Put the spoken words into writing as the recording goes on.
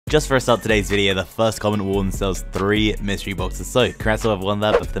Just for us up today's video, the first comment warden sells 3 mystery boxes. So, congrats on won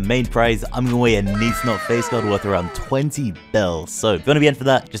that, but for the main prize, I'm giving away a Neat face card worth around 20 bells. So, if you want to be in for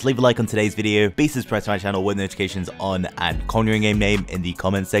that, just leave a like on today's video, be subscribed to my channel with notifications on, and comment your game name in the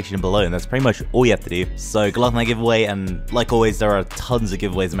comment section below, and that's pretty much all you have to do. So, good luck on that giveaway, and like always, there are tons of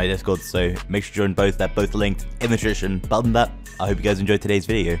giveaways in my Discord, so make sure to join both. They're both linked in the description. But other than that, I hope you guys enjoyed today's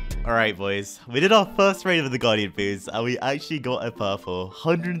video. Alright boys, we did our first raid of the Guardian boots, and we actually got a purple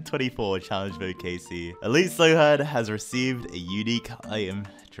 124 challenge mode KC. Elite Sohan has received a unique item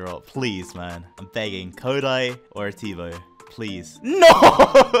drop. Please man, I'm begging, Kodai or a Tivo, please. No!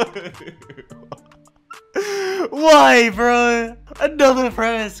 Why bro? Another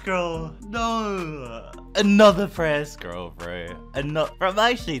prayer scroll. No. Another prayer scroll, bro. Bro, I'm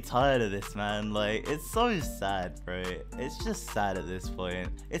actually tired of this, man. Like, it's so sad, bro. It's just sad at this point.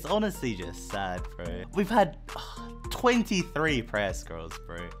 It's honestly just sad, bro. We've had 23 prayer scrolls,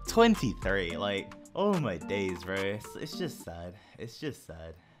 bro. 23, like, oh my days, bro. It's just sad. It's just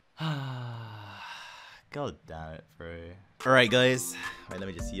sad. God damn it, bro. Alright, guys. Wait, let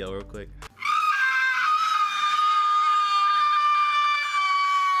me just yell real quick.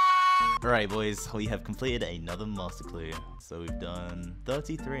 Alright boys, we have completed another master clue. So we've done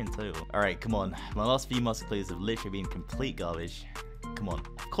 33 in total. Alright, come on. My last few master clues have literally been complete garbage. Come on.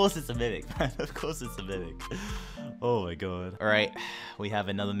 Of course it's a mimic, man. Of course it's a mimic. Oh my god. Alright, we have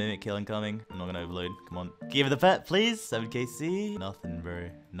another mimic kill incoming. I'm not gonna overload. Come on. Give it the pet, please. 7kc. Nothing, bro.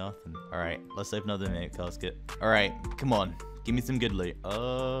 Nothing. Alright, let's open another mimic casket. Alright, come on. Give me some good loot.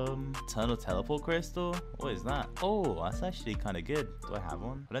 Eternal teleport crystal? What is that? Oh, that's actually kind of good. Do I have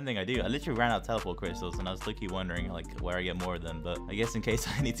one? I don't think I do. I literally ran out of teleport crystals, and I was literally wondering like where I get more of them. But I guess in case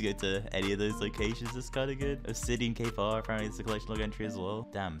I need to go to any of those locations, it's kind of good. Obsidian Cape R, apparently it's a collection log entry as well.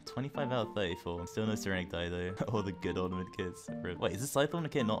 Damn, 25 out of 34. Still no ceramic dye though. All the good ornament kits. Wait, is the Scythe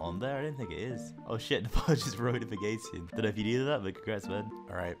ornament kit not on there? I don't think it is. Oh shit, the bar just wrote notification. Don't know if you needed that, but congrats, man.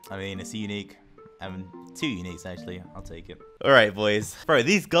 Alright, I mean, it's unique. 2 uniques actually, I'll take it. Alright boys, bro,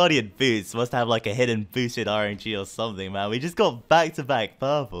 these Guardian boots must have like a hidden boosted RNG or something, man. We just got back-to-back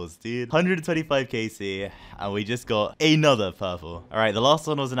purples, dude. 125 KC, and we just got another purple. Alright, the last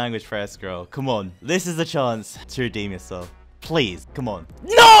one was an anguish prayer scroll. Come on, this is the chance to redeem yourself. Please, come on.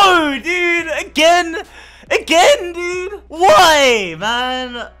 No, dude, again, dude. Why,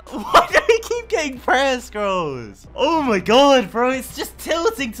 man? Why do we keep getting prayer scrolls? Oh my god, bro, it's just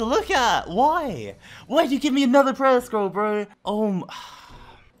tilting to look at. Why? Why do you give me another prayer scroll, bro? Oh,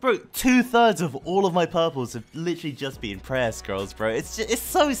 bro, 2/3 of all of my purples have literally just been prayer scrolls, bro. It's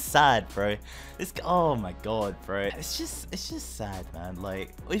so sad, bro. Oh my god, bro. It's just sad, man.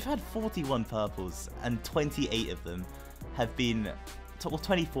 Like, we've had 41 purples and 28 of them have been, well,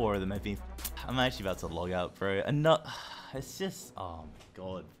 24 of them have been. I'm actually about to log out, bro. And not, it's just, oh my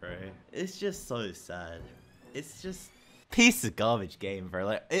god, bro. It's just so sad. It's just piece of garbage game, bro.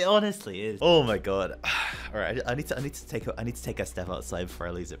 Like, it honestly is. Oh my god. All right, I need to take a step outside before I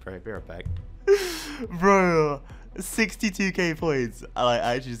lose it, bro. Be right back. Bro, 62k points, and I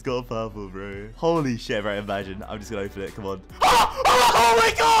actually just got a purple, bro. Holy shit, bro. Imagine. I'm just gonna open it. Come on. Oh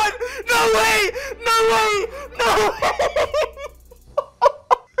my god! No way! No way! No way!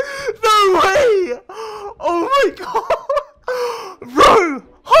 No way! Oh my god! Bro!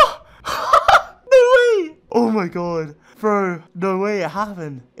 No way! Oh my god. Bro, no way, it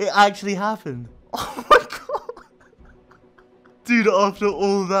happened. It actually happened. Oh my god. Dude, after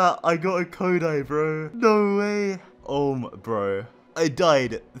all that, I got a Kodai, bro. No way. Bro. I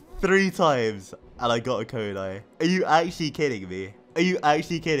died 3 times and I got a Kodai. Are you actually kidding me? Are you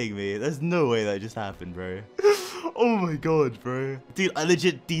actually kidding me? There's no way that just happened, bro. Oh my god, bro. Dude, I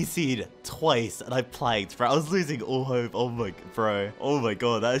legit DC'd twice and I planked, bro. I was losing all hope. Oh my, bro. Oh my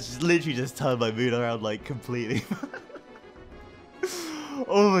god, that just literally just turned my mood around like completely.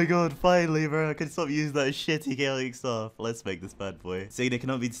 Oh my god, finally, bro. I can stop using that shitty Gaelic stuff. Let's make this bad boy. Signa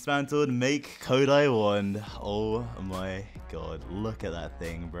cannot be dismantled. Make Kodai wand. Oh my god. Look at that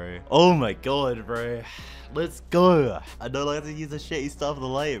thing, bro. Oh my god, bro. Let's go. I don't like to use the shitty stuff of the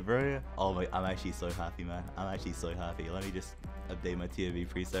light, bro. Oh my, I'm actually so happy, man. I'm actually so happy. Let me just update my TOV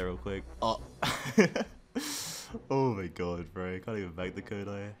preset real quick. Oh. Oh my god, bro. I can't even bank the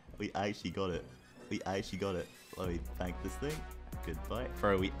Kodai. We actually got it. We actually got it. Let me bank this thing. Goodbye.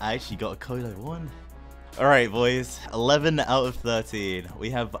 Bro, we actually got a Kodai 1. Alright, boys. 11 out of 13. We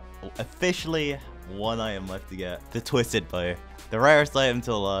have officially 1 item left to get. The Twisted Bow. The rarest item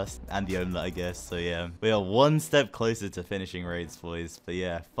till last. And the omelet, I guess. So, yeah. We are 1 step closer to finishing raids, boys. But,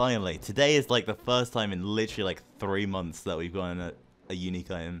 yeah. Finally. Today is, like, the first time in literally, like, 3 months that we've gotten a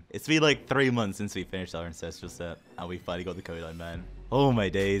unique item. It's been, like, 3 months since we finished our Ancestral set. And we finally got the Kodai, man. Oh my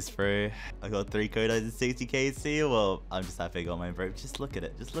days, bro. I got 3 kodais and 60 KC. Well, I'm just happy I got mine, bro. Just look at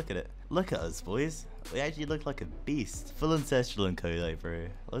it. Just look at it. Look at us, boys. We actually look like a beast. Full ancestral and kodai, bro.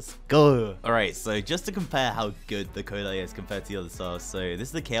 Let's go. Alright, so just to compare how good the kodai is compared to the other stuff. So this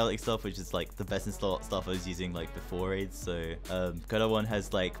is the chaotic stuff, which is like the best in stuff I was using like before raids. So kodai 1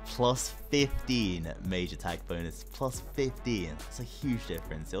 has like plus 15 mage attack bonus. Plus 15. It's a huge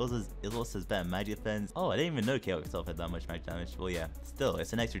difference. It also has better magic defense. Oh, I didn't even know chaotic stuff had that much magic damage. Well, yeah. Still,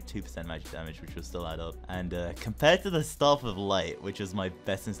 it's an extra 2% magic damage, which will still add up. And compared to the Staff of Light, which was my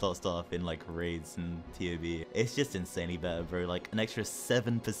best in slot stuff in like raids and TOB, it's just insanely better, bro. Like an extra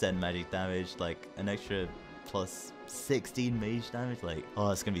 7% magic damage, like an extra plus 16 mage damage. Like,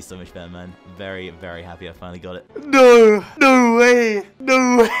 oh, it's gonna be so much better, man. Very, very happy I finally got it. No, no way,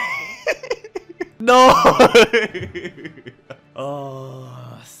 no way. No.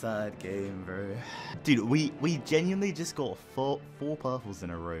 Oh, sad game, bro. Dude, we genuinely just got four purples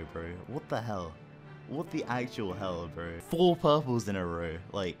in a row, bro. What the hell? What the actual hell, bro? 4 purples in a row.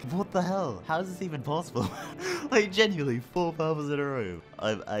 Like, what the hell? How is this even possible? Like, genuinely, 4 purples in a row.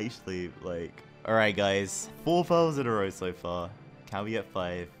 I'm actually, like... Alright, guys. 4 purples in a row so far. Can we get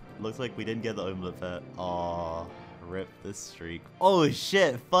 5? Looks like we didn't get the omelet pet. Aww. Rip this streak. Oh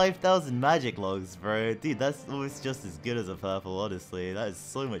shit, 5,000 magic logs, bro. Dude, that's almost just as good as a purple, honestly. That is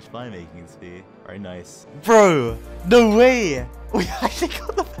so much fine making speed. Very nice. Bro, no way! We actually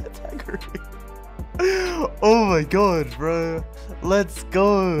got the pet tagger. Oh my god, bro. Let's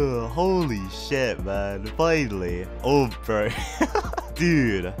go. Holy shit, man. Finally. Oh, bro.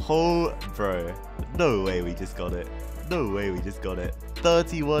 Dude. Oh, bro. No way we just got it. No way we just got it.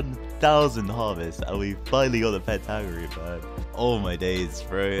 31,000 harvest and we finally got the pet taggery, man. Oh my days,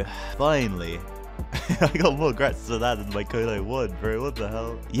 bro. Finally. I got more grats for that than my kodai 1, bro. What the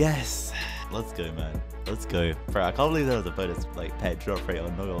hell? Yes. Let's go, man. Let's go. Bro, I can't believe there was a bonus like pet drop rate.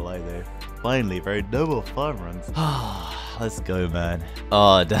 I'm not gonna lie though. Finally, bro. No more farm runs. Let's go, man.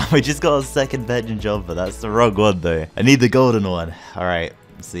 Oh, damn. We just got a second vengeance jumper. That's the wrong one though. I need the golden one. Alright.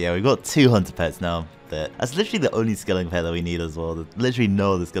 So yeah, we've got 2 hunter pets now. That's literally the only skilling pet that we need as well. There's literally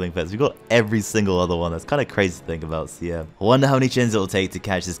no other skilling pets. We've got every single other one. That's kind of crazy to think about. So yeah, I wonder how many chins it will take to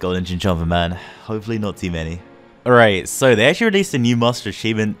catch this golden chinchomper, man. Hopefully not too many. Alright, so they actually released a new master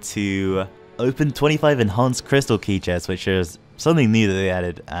achievement to open 25 enhanced crystal key chests, which is something new that they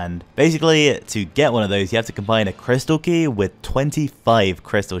added. And basically, to get one of those, you have to combine a crystal key with 25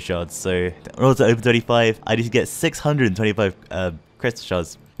 crystal shards. So in order to open 25, I need to get 625 crystal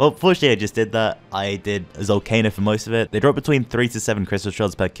shards. Well, fortunately, I just did that. I did a Volcano for most of it. They drop between 3 to 7 crystal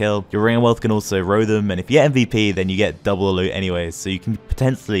shards per kill. Your ring of wealth can also row them, and if you get MVP, then you get double the loot anyways. So you can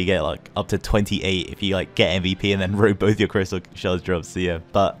potentially get like up to 28 if you like get MVP and then row both your crystal shards drops. So yeah,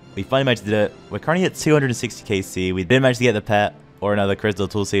 but we finally managed to do it. We're currently at 260 KC. We didn't manage to get the pet or another crystal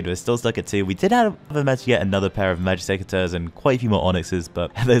tool seed. We're still stuck at 2. We did have a match to get another pair of magic secateurs and quite a few more onyxes,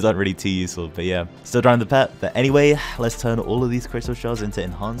 but those aren't really too useful. But yeah, still trying the pet. But anyway, let's turn all of these crystal shards into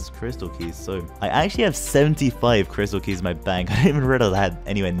enhanced crystal keys. So I actually have 75 crystal keys in my bank. I didn't even realize I had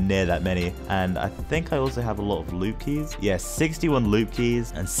anywhere near that many. And I think I also have a lot of loop keys. Yeah, 61 loop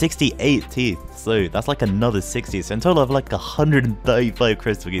keys and 68 teeth. So that's like another 60. So in total I have like 135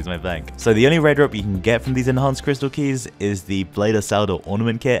 crystal keys in my bank. So the only red drop you can get from these enhanced crystal keys is the Blade of Saldor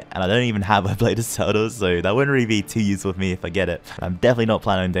ornament kit, and I don't even have a Blade of Saldor, so that wouldn't really be too useful for me if I get it. I'm definitely not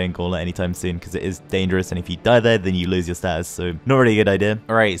planning on doing Gauntlet anytime soon because it is dangerous, and if you die there, then you lose your status, so not really a good idea.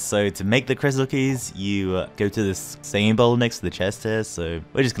 Alright, so to make the crystal keys, you go to this singing bowl next to the chest here, so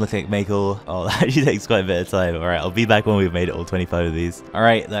we're just gonna make all. Oh, that actually takes quite a bit of time. Alright, I'll be back when we've made it all 25 of these.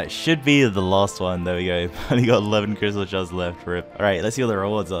 Alright, that should be the last one. There we go. Only got 11 crystal shards left. Rip. Alright, let's see what the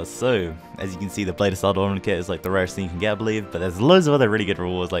rewards are. So, as you can see, the Blade of Saldor ornament kit is like the rarest thing you can get, I believe, but there's loads of other really good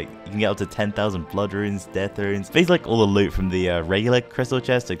rewards. Like you can get up to 10,000 blood runes, death runes, basically like all the loot from the regular crystal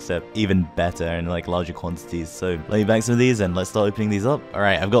chest, except even better and like larger quantities. So let me bank some of these and let's start opening these up. All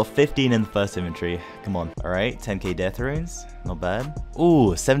right, I've got 15 in the first inventory. Come on. All right, 10k death runes. Not bad.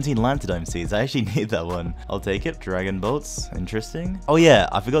 Ooh, 17 Lantidome seeds. I actually need that one. I'll take it. Dragon bolts. Interesting. Oh yeah,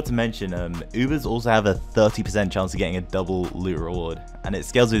 I forgot to mention, Ubers also have a 30% chance of getting a double loot reward. And it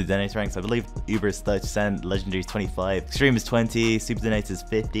scales with the donator ranks. I believe Uber is 30%, Legendary is 25, Extreme is 20, Super Donator is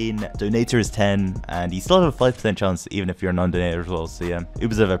 15, Donator is 10, and you still have a 5% chance even if you're a non-donator as well. So yeah,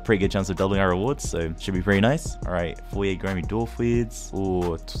 Ubers have a pretty good chance of doubling our rewards, so should be pretty nice. Alright, 48 Grammy Dwarf Weeds.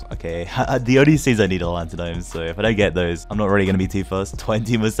 Ooh, okay. The only seeds I need are Lantidomes, so if I don't get those, I'm not really going to be too fast.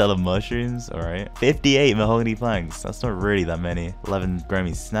 20 Marcella Mushrooms, alright. 58 Mahogany Planks, that's not really that many. 11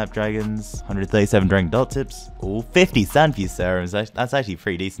 Grammy Snapdragons, 137 Dragon Dot Tips. Ooh, 50 Sandfuse Serums, that's actually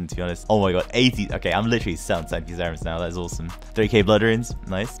pretty decent to be honest. Oh my god, 80, okay, I'm literally selling Sandfuse Serums now, that's awesome. 3k blood runes,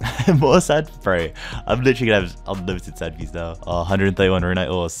 nice. More sad, bro. I'm literally gonna have unlimited sad fees now. 131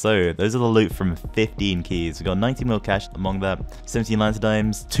 runite ore. So those are the loot from 15 keys. We got 90 mil cash among that, 17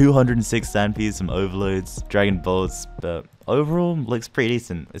 lanterndimes, 206 sand peas, some overloads, dragon bolts, but overall looks pretty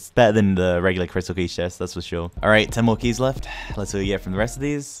decent. It's better than the regular crystal keys chest, that's for sure. All right, 10 more keys left. Let's see what we get from the rest of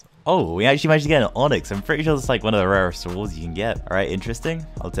these. Oh, we actually managed to get an onyx. I'm pretty sure it's like one of the rarest rewards you can get. All right, interesting.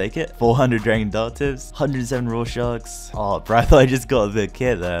 I'll take it. 400 dragon dart tips, 107 raw sharks. Oh, bro, I thought I just got the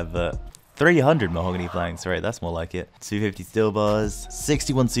kit there, but 300 mahogany planks. All right, that's more like it. 250 steel bars,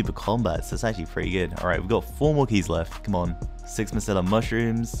 61 super combats. That's actually pretty good. All right, we've got 4 more keys left. Come on. 6 micellar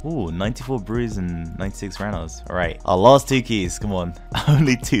mushrooms. Ooh, 94 brews and 96 ranos. All right, our last 2 keys. Come on.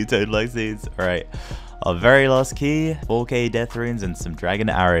 Only 2 toad like seeds. All right. Our very last key, 4k death runes and some dragon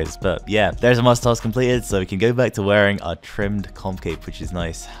arrows. But yeah, there's a must task completed, so we can go back to wearing our trimmed comp cape, which is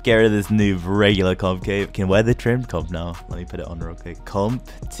nice. Get rid of this new regular comp cape. Can wear the trimmed comp now. Let me put it on real quick. Comp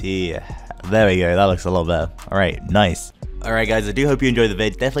T. There we go, that looks a lot better. All right, nice. Alright guys, I do hope you enjoyed the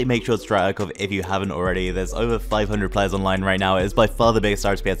vid. Definitely make sure to try Ikov if you haven't already. There's over 500 players online right now. It is by far the biggest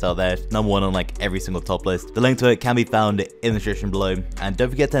RSPS out there. #1 on like every single top list. The link to it can be found in the description below. And don't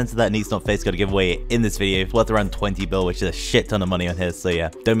forget to enter that Needs Not Face code giveaway in this video. It's worth around 20 bill, which is a shit ton of money on here. So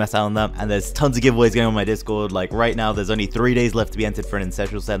yeah, don't mess out on that. And there's tons of giveaways going on my Discord. Like right now, there's only 3 days left to be entered for an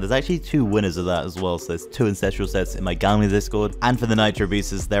ancestral set. There's actually 2 winners of that as well. So there's 2 ancestral sets in my Gallery Discord. And for the Nitro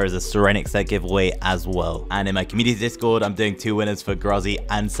boosters, there is a Serenic set giveaway as well. And in my community Discord, I'm doing 2 winners for Grazi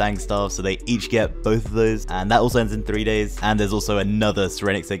and Sangstaff, so they each get both of those, and that also ends in 3 days. And there's also another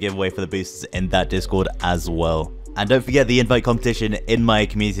Serenic set giveaway for the boosters in that Discord as well. And don't forget, the invite competition in my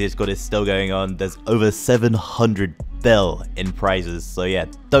community Discord is still going on. There's over 700 bill in prizes, so yeah,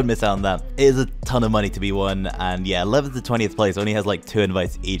 don't miss out on that. It is a ton of money to be won, and yeah, 11th to 20th place only has like 2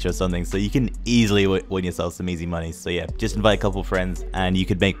 invites each or something, so you can easily win yourself some easy money. So yeah, just invite a couple friends and you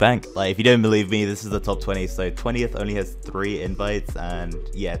could make bank. Like, if you don't believe me, this is the top 20. So 20th only has 3 invites, and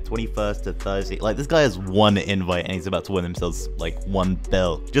yeah, 21st to Thursday, like this guy has 1 invite and he's about to win himself like 1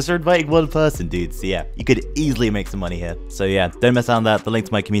 bill just for inviting 1 person, dude. So yeah, you could easily make some money here. So yeah, don't mess out on that. The link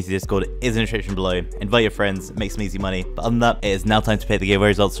to my community Discord is in the description below. Invite your friends, make some easy money. But other than that, it is now time to pay the giveaway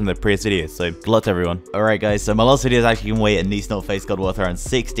results from the previous video, so good luck to everyone. Alright guys, so my last video is actually giving away a Needs Not Face card worth around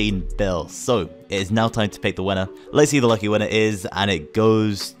 16 bill. So it is now time to pick the winner. Let's see who the lucky winner is, and it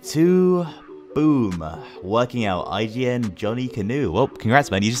goes to... boom, working out IGN Johnny Canoe. Well,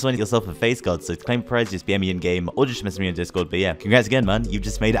 congrats man, you just won yourself a face card, so to claim a prize, just PM me in game or just message me on Discord. But yeah, congrats again man, you've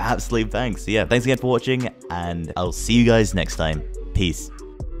just made absolute banks. So yeah, thanks again for watching, and I'll see you guys next time. Peace.